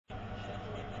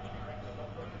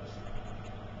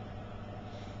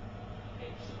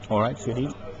All right, sweetie?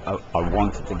 I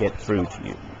wanted to get through to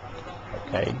you,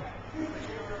 okay?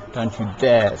 Don't you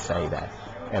dare say that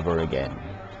ever again.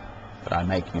 But I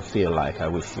make you feel like I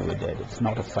wish you were dead. It's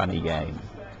not a funny game.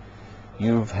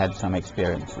 You've had some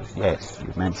experiences, yes.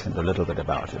 You've mentioned a little bit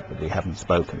about it, but we haven't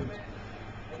spoken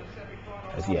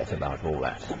as yet about all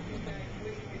that.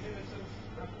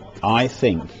 I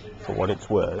think, for what it's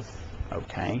worth,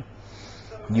 okay,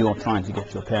 you're trying to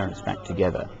get your parents back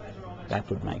together. That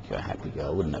would make you a happy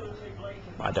girl, wouldn't it?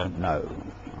 I don't know.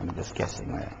 I'm just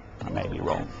guessing there. I may be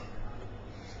wrong.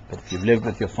 But if you've lived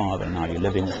with your father, now you're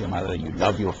living with your mother, you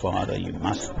love your father, you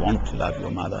must want to love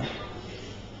your mother.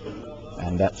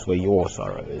 And that's where your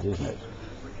sorrow is, isn't it?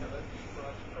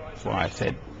 That's why I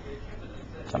said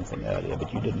something earlier,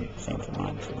 but you didn't seem to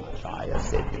mind too much. I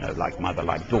said, you know, like mother,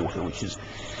 like daughter, which is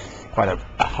quite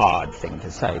a hard thing to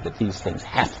say, but these things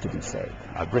have to be said.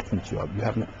 I've written to you. You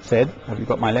haven't said? Have you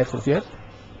got my letters yet?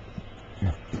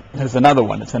 No. There's another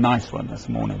one. It's a nice one. This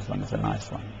morning's one is a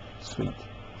nice one. Sweet.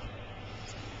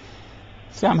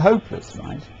 See, I'm hopeless,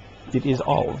 right? It is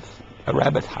of a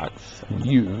rabbit hutch, and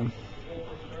you,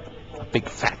 a big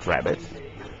fat rabbit,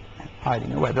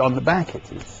 hiding away. But on the back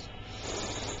it is.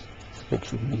 It's a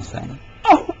picture of me saying,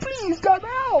 "Oh, please come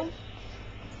out!"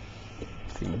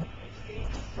 See?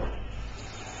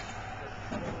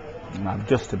 And I've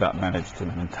just about managed to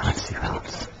entice you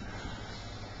out.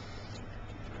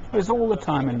 There's all the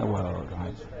time in the world,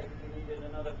 right?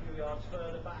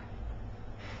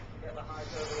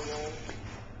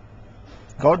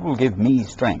 God will give me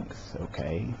strength,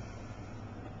 okay?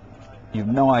 You've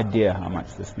no idea how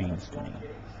much this means to me.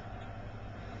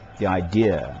 The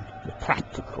idea, the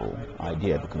practical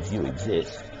idea, because you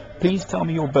exist. Please tell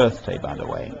me your birthday, by the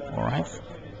way, all right?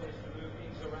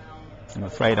 I'm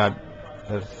afraid I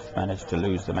have managed to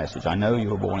lose the message. I know you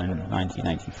were born in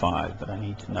 1985, but I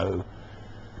need to know.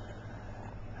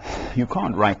 You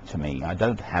can't write to me. I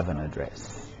don't have an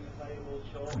address.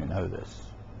 You know this.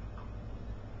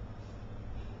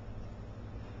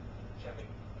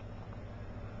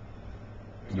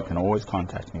 You can always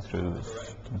contact me through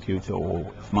this computer,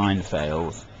 or if mine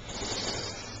fails,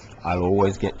 I'll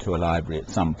always get to a library at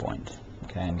some point,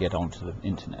 okay, and get onto the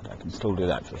internet. I can still do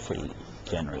that for free,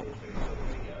 generally.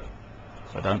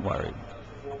 So don't worry.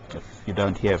 If you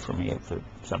don't hear from me for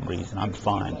some reason, I'm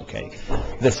fine, okay?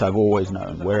 This I've always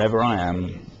known. Wherever I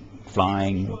am,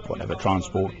 flying, whatever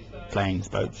transport, planes,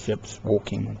 boats, ships,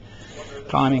 walking,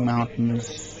 climbing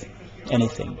mountains,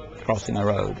 anything, crossing a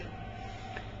road,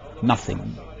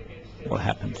 nothing will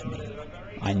happen to me.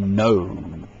 I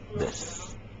know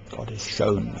this. God has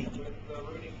shown me.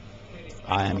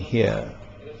 I am here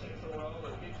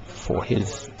for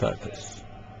His purpose.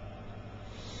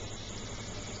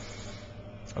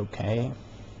 Okay,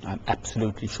 I'm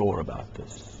absolutely sure about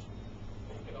this.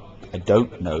 I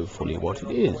don't know fully what it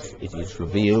is. It is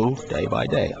revealed day by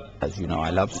day. As you know, I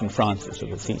love St. Francis of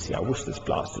Assisi. I wish this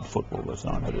blasted football was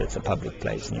on, but it's a public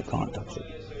place and you can't touch it.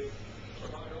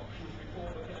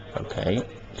 Okay,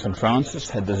 St. Francis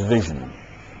had this vision,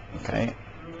 okay,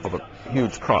 of a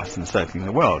huge cross encircling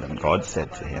the world, and God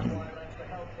said to him,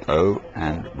 "Go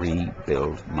and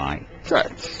rebuild my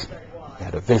church." He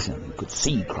had a vision. He could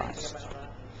see Christ.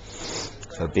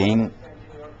 So being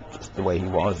just the way he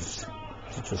was,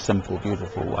 such a simple,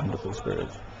 beautiful, wonderful spirit,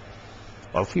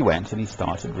 off he went and he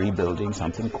started rebuilding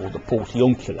something called the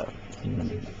Portiuncula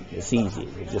in Assisi.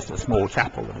 It was just a small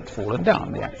chapel that had fallen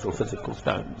down, the actual physical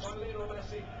stones.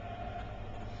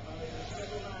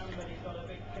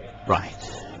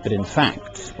 Right. But in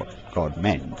fact, what God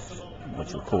meant,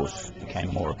 which of course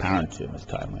became more apparent to him as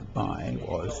time went by,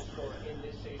 was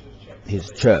his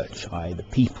church, i.e. the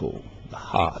people, the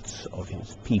hearts of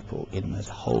his people in this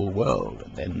whole world.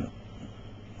 And then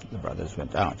the brothers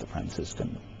went out, the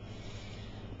Franciscan.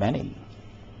 Many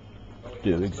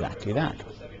do exactly that.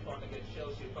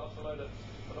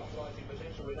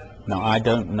 Now, I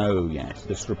don't know yet.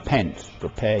 This repent,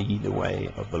 prepare ye the way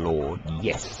of the Lord.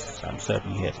 Yes, I'm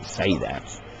certainly here to say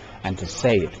that, and to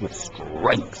say it with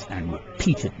strength and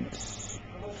repeatedness,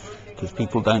 because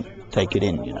people don't take it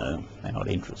in, you know. They're not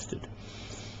interested.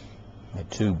 They're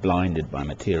too blinded by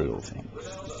material things.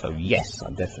 So yes,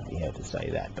 I'm definitely here to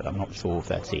say that, but I'm not sure if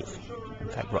that's it. In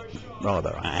fact,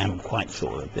 rather, I am quite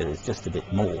sure that there is just a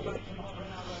bit more,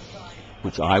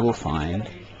 which I will find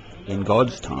in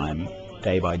God's time,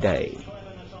 day by day.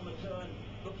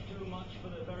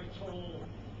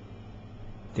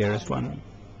 Dearest one,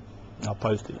 I'll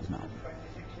post these now.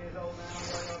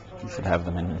 You should have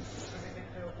them in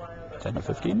 10 or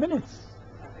 15 minutes.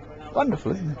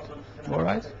 Wonderful, isn't it? All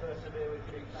right?